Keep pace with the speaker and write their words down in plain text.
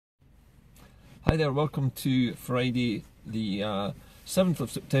Hi there, welcome to Friday the 7th of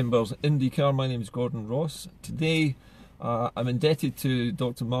September's Indycar. My name is Gordon Ross. Today I'm indebted to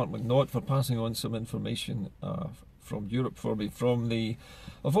Dr. Mark McNaught for passing on some information from Europe for me. From the,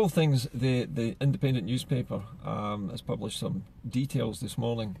 of all things, the independent newspaper has published some details this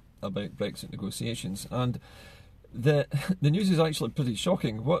morning about Brexit negotiations, and the news is actually pretty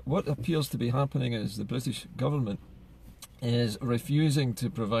shocking. What appears to be happening is the British government is refusing to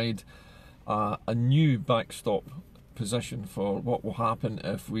provide a new backstop position for what will happen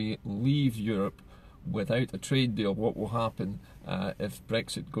if we leave Europe without a trade deal, what will happen if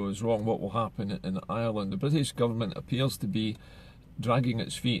Brexit goes wrong, what will happen in Ireland. The British government appears to be dragging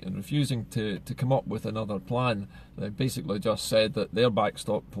its feet and refusing to come up with another plan. They basically just said that their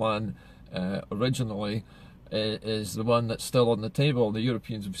backstop plan originally is the one that's still on the table. The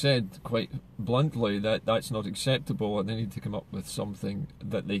Europeans have said quite bluntly that that's not acceptable and they need to come up with something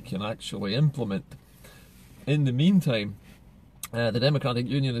that they can actually implement. In the meantime, the Democratic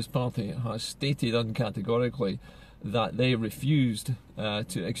Unionist Party has stated uncategorically that they refused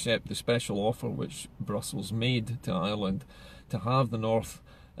to accept the special offer which Brussels made to Ireland to have the North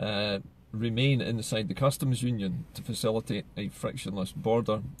remain inside the customs union to facilitate a frictionless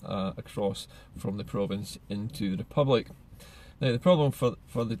border across from the province into the Republic. Now the problem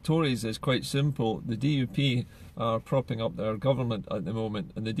for the Tories is quite simple. The DUP are propping up their government at the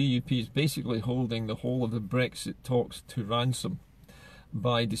moment, and the DUP is basically holding the whole of the Brexit talks to ransom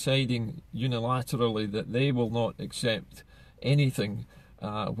by deciding unilaterally that they will not accept anything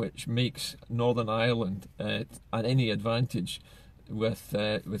which makes Northern Ireland at any advantage with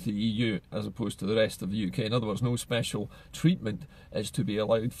the EU as opposed to the rest of the UK. In other words, no special treatment is to be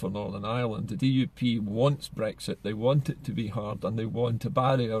allowed for Northern Ireland. The DUP wants Brexit, they want it to be hard, and they want a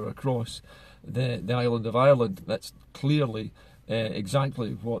barrier across the island of Ireland. That's clearly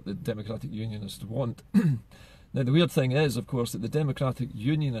exactly what the Democratic Unionists want. Now the weird thing is, of course, that the Democratic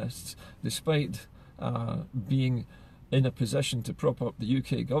Unionists, despite being in a position to prop up the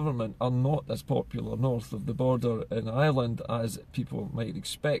UK government, are not as popular north of the border in Ireland as people might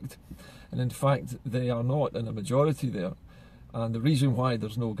expect. And in fact, they are not in a majority there. And the reason why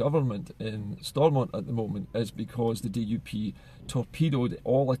there's no government in Stormont at the moment is because the DUP torpedoed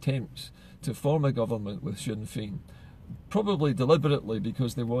all attempts to form a government with Sinn Féin, probably deliberately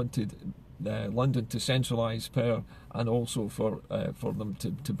because they wanted London to centralise power, and also for them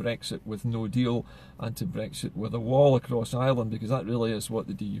to Brexit with no deal and to Brexit with a wall across Ireland, because that really is what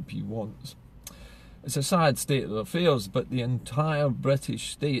the DUP wants. It's a sad state of affairs, but the entire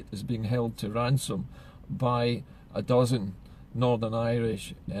British state is being held to ransom by a dozen Northern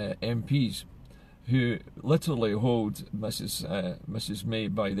Irish MPs who literally hold Mrs May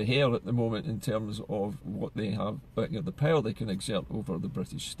by the hair at the moment in terms of what they have, the power they can exert over the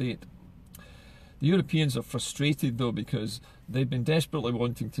British state. The Europeans are frustrated though, because they've been desperately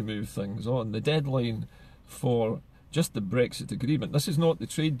wanting to move things on. The deadline for just the Brexit agreement, this is not the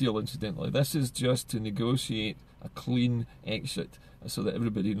trade deal incidentally, this is just to negotiate a clean exit so that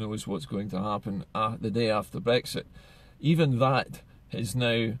everybody knows what's going to happen the day after Brexit. Even that is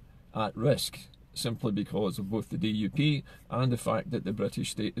now at risk, simply because of both the DUP and the fact that the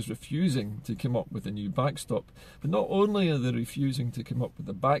British state is refusing to come up with a new backstop. But not only are they refusing to come up with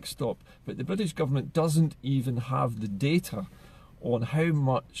a backstop, but the British government doesn't even have the data on how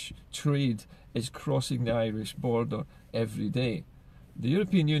much trade is crossing the Irish border every day. The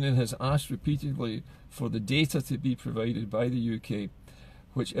European Union has asked repeatedly for the data to be provided by the UK,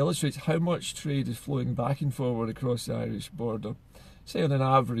 which illustrates how much trade is flowing back and forward across the Irish border, say on an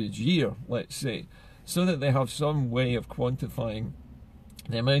average year, let's say, so that they have some way of quantifying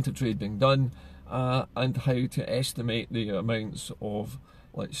the amount of trade being done and how to estimate the amounts of,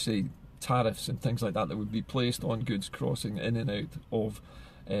 let's say, tariffs and things like that that would be placed on goods crossing in and out of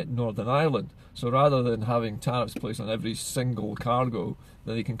Northern Ireland. So rather than having tariffs placed on every single cargo,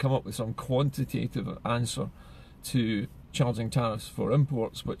 that they can come up with some quantitative answer to charging tariffs for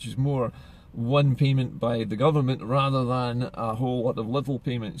imports, which is more one payment by the government rather than a whole lot of little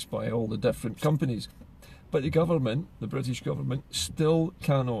payments by all the different companies. But the government, the British government, still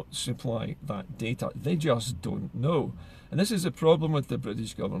cannot supply that data. They just don't know. And this is a problem with the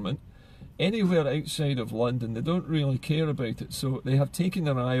British government. Anywhere outside of London, they don't really care about it, so they have taken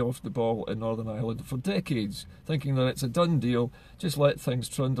their eye off the ball in Northern Ireland for decades, thinking that it's a done deal, just let things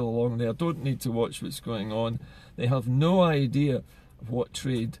trundle along there, don't need to watch what's going on. They have no idea what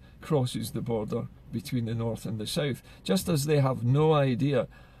trade crosses the border between the north and the south, just as they have no idea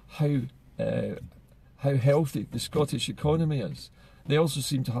how healthy the Scottish economy is. They also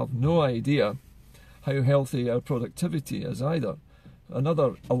seem to have no idea how healthy our productivity is either.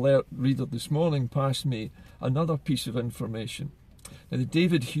 another alert reader this morning passed me another piece of information. Now, the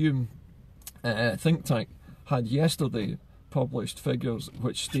David Hume think tank had yesterday published figures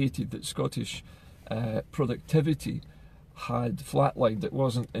which stated that Scottish productivity had flatlined, it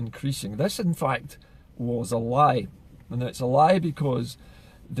wasn't increasing. This, in fact, was a lie. And it's a lie because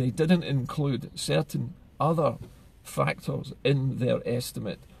they didn't include certain other factors in their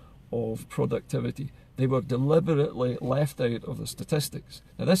estimate of productivity. They were deliberately left out of the statistics.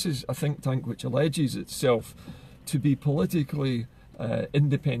 Now, this is a think tank which alleges itself to be politically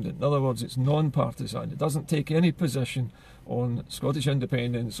independent. In other words, it's non-partisan. It doesn't take any position on Scottish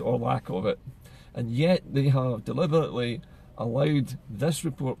independence or lack of it. And yet they have deliberately allowed this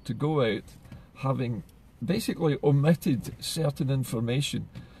report to go out, having basically omitted certain information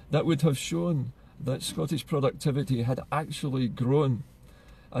that would have shown that Scottish productivity had actually grown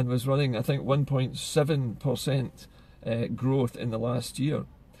and was running, I think, 1.7% growth in the last year.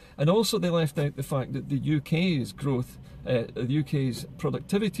 And also they left out the fact that the UK's growth, the UK's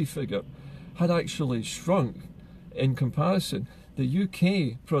productivity figure had actually shrunk in comparison. The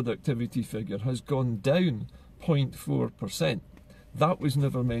UK productivity figure has gone down 0.4%. That was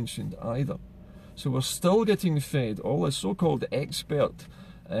never mentioned either. So we're still getting fed all this so-called expert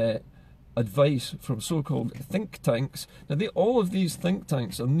advice from so-called think tanks. Now, all of these think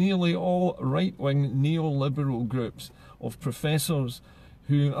tanks are nearly all right-wing neoliberal groups of professors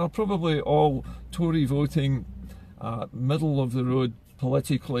who are probably all Tory voting, middle-of-the-road,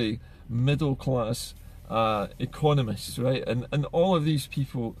 politically middle-class economists, right? And all of these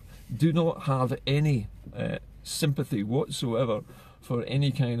people do not have any sympathy whatsoever for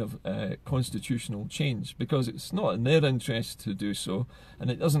any kind of constitutional change, because it's not in their interest to do so, and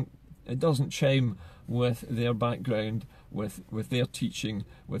it doesn't chime with their background, with their teaching,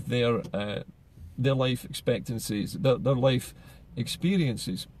 with their life expectancies, their life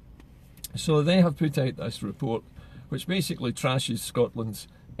experiences. So they have put out this report which basically trashes Scotland's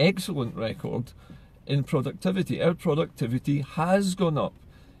excellent record in productivity. Our productivity has gone up.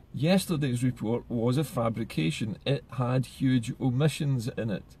 Yesterday's report was a fabrication. It had huge omissions in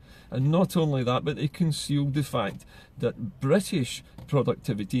it. And not only that, but they concealed the fact that British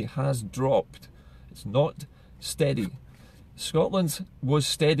productivity has dropped. It's not steady. Scotland's was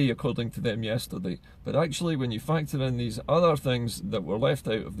steady according to them yesterday, but actually when you factor in these other things that were left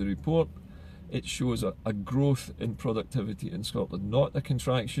out of the report, it shows a growth in productivity in Scotland, not a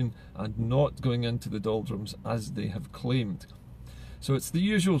contraction, and not going into the doldrums as they have claimed. So it's the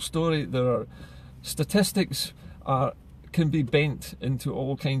usual story. There are statistics can be bent into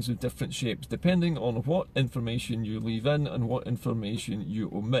all kinds of different shapes depending on what information you leave in and what information you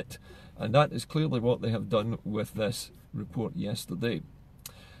omit. And that is clearly what they have done with this report yesterday.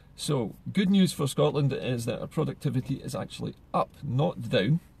 So, good news for Scotland is that our productivity is actually up, not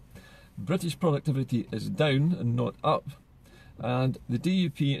down. British productivity is down and not up. And the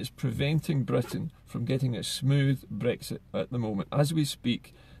DUP is preventing Britain from getting a smooth Brexit at the moment. As we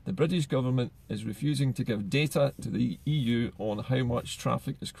speak, the British government is refusing to give data to the EU on how much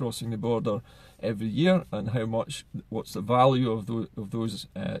traffic is crossing the border every year and what's the value of those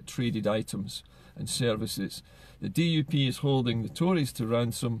traded items and services. The DUP is holding the Tories to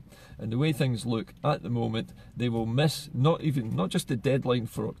ransom, and the way things look at the moment, they will miss not just the deadline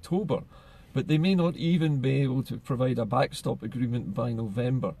for October, but they may not even be able to provide a backstop agreement by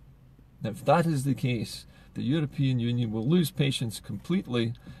November. Now, if that is the case, the European Union will lose patience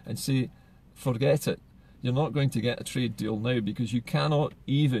completely and say, forget it. You're not going to get a trade deal now because you cannot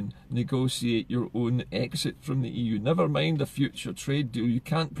even negotiate your own exit from the EU. Never mind a future trade deal. You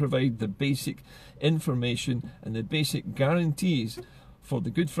can't provide the basic information and the basic guarantees for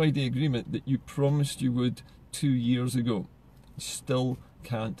the Good Friday Agreement that you promised you would 2 years ago. You still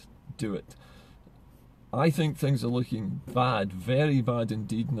can't do it. I think things are looking bad, very bad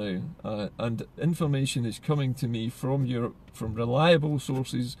indeed now, and information is coming to me from Europe, from reliable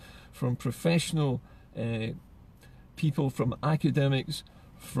sources, from professional people, from academics,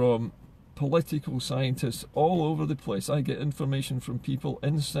 from political scientists all over the place. I get information from people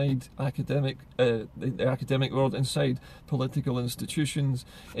inside the academic world, inside political institutions,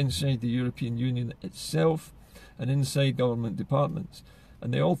 inside the European Union itself, and inside government departments.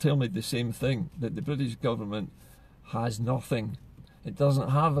 And they all tell me the same thing, that the British government has nothing. It doesn't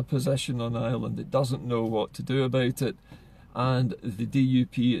have a position on Ireland. It doesn't know what to do about it. And the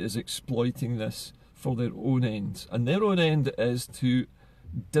DUP is exploiting this for their own ends. And their own end is to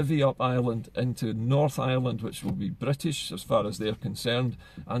divvy up Ireland into North Ireland, which will be British as far as they're concerned,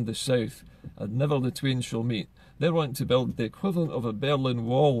 and the South, and never the twain shall meet. They want to build the equivalent of a Berlin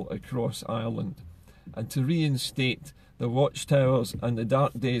Wall across Ireland, and to reinstate the watchtowers and the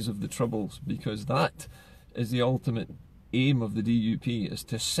dark days of the Troubles, because that is the ultimate aim of the DUP, is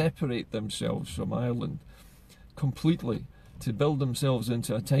to separate themselves from Ireland completely, to build themselves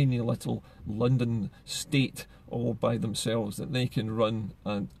into a tiny little London state all by themselves that they can run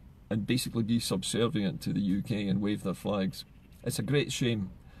and basically be subservient to the UK and wave their flags. It's a great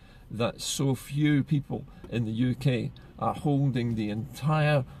shame that so few people in the UK are holding the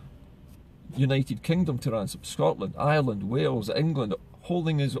entire United Kingdom to ransom. Scotland, Ireland, Wales, England,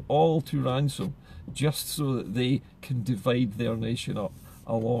 holding us all to ransom just so that they can divide their nation up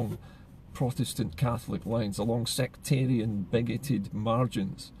along Protestant Catholic lines, along sectarian bigoted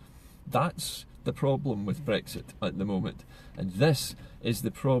margins. That's the problem with Brexit at the moment, and this is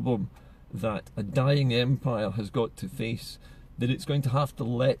the problem that a dying empire has got to face, that it's going to have to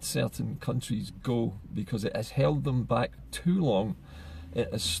let certain countries go because it has held them back too long. It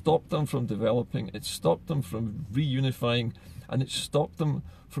has stopped them from developing, it's stopped them from reunifying, and it's stopped them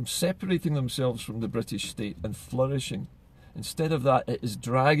from separating themselves from the British state and flourishing. Instead of that, it is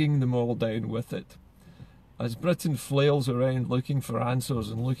dragging them all down with it. As Britain flails around looking for answers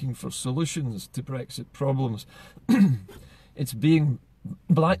and looking for solutions to Brexit problems, it's being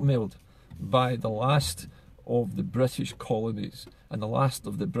blackmailed by the last of the British colonies, and the last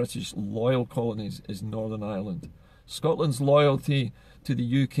of the British loyal colonies is Northern Ireland. Scotland's loyalty to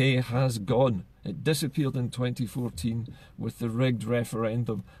the UK has gone. It disappeared in 2014 with the rigged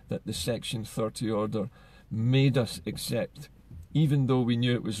referendum that the Section 30 order made us accept, even though we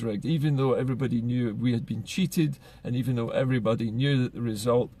knew it was rigged, even though everybody knew we had been cheated, and even though everybody knew that the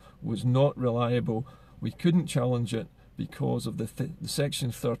result was not reliable. We couldn't challenge it because of the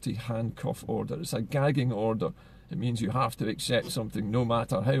Section 30 handcuff order. It's a gagging order. It means you have to accept something no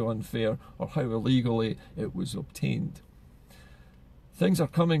matter how unfair or how illegally it was obtained. Things are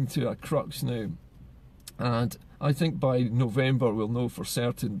coming to a crux now, and I think by November we'll know for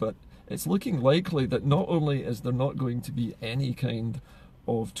certain, but it's looking likely that not only is there not going to be any kind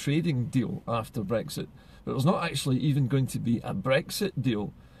of trading deal after Brexit, but there's not actually even going to be a Brexit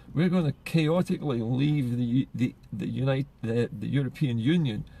deal. We're going to chaotically leave the European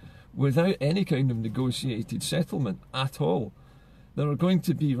Union without any kind of negotiated settlement at all. There are going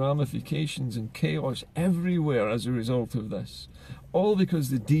to be ramifications and chaos everywhere as a result of this, all because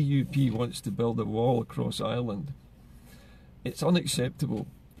the DUP wants to build a wall across Ireland. It's unacceptable,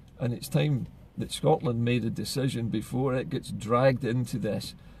 and it's time that Scotland made a decision before it gets dragged into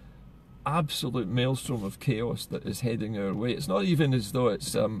this absolute maelstrom of chaos that is heading our way. It's not even as though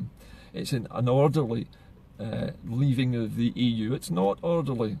it's an orderly leaving of the EU. It's not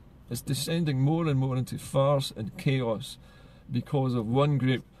orderly. It's descending more and more into farce and chaos because of one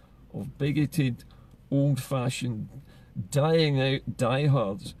group of bigoted, old-fashioned, dying-out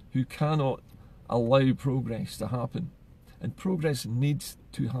diehards who cannot allow progress to happen. And progress needs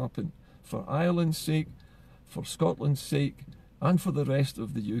to happen for Ireland's sake, for Scotland's sake, and for the rest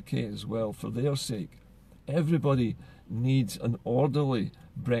of the UK as well, for their sake. Everybody needs an orderly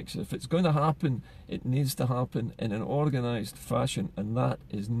Brexit. If it's going to happen, it needs to happen in an organised fashion, and that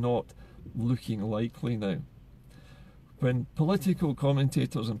is not looking likely now. When political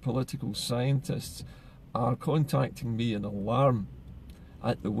commentators and political scientists are contacting me in alarm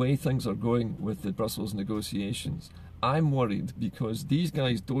at the way things are going with the Brussels negotiations, I'm worried, because these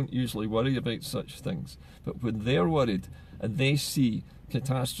guys don't usually worry about such things. But when they're worried and they see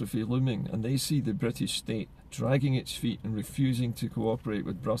catastrophe looming and they see the British state dragging its feet and refusing to cooperate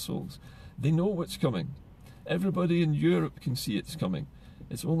with Brussels, they know what's coming. Everybody in Europe can see it's coming.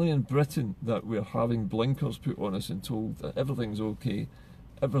 It's only in Britain that we're having blinkers put on us and told that everything's okay,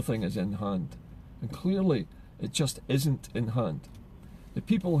 everything is in hand. And clearly, it just isn't in hand. The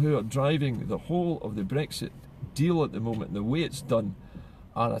people who are driving the whole of the Brexit deal at the moment, the way it's done,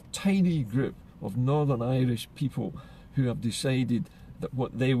 are a tiny group of Northern Irish people who have decided that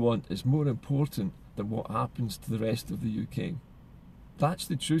what they want is more important than what happens to the rest of the UK. That's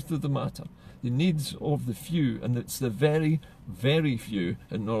the truth of the matter. The needs of the few, and it's the very, very few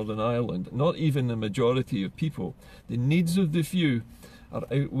in Northern Ireland, not even the majority of people, the needs of the few are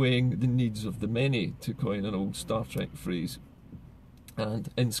outweighing the needs of the many, to coin an old Star Trek phrase. And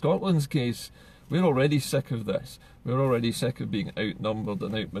in Scotland's case, we're already sick of this. We're already sick of being outnumbered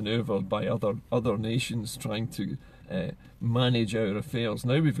and outmanoeuvred by other nations trying to manage our affairs.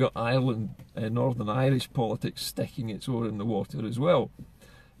 Now we've got Ireland, Northern Irish politics sticking its oar in the water as well,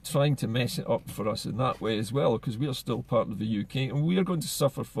 trying to mess it up for us in that way as well, because we're still part of the UK and we're going to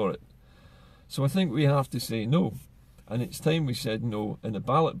suffer for it. So I think we have to say no. And it's time we said no in a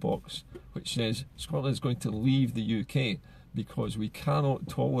ballot box which says Scotland is going to leave the UK because we cannot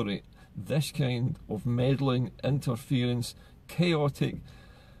tolerate this kind of meddling, interference, chaotic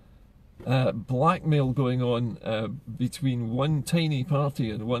blackmail going on between one tiny party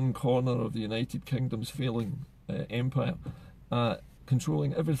in one corner of the United Kingdom's failing empire,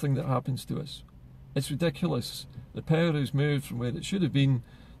 controlling everything that happens to us. It's ridiculous. The power has moved from where it should have been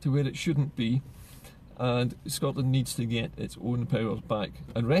to where it shouldn't be, and Scotland needs to get its own powers back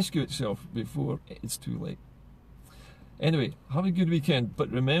and rescue itself before it's too late. Anyway, have a good weekend,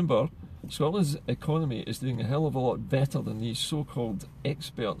 but remember, Scotland's economy is doing a hell of a lot better than these so-called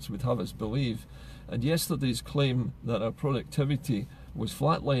experts would have us believe, and yesterday's claim that our productivity was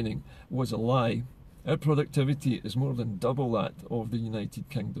flatlining was a lie. Our productivity is more than double that of the United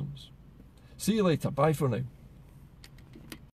Kingdom's. See you later. Bye for now.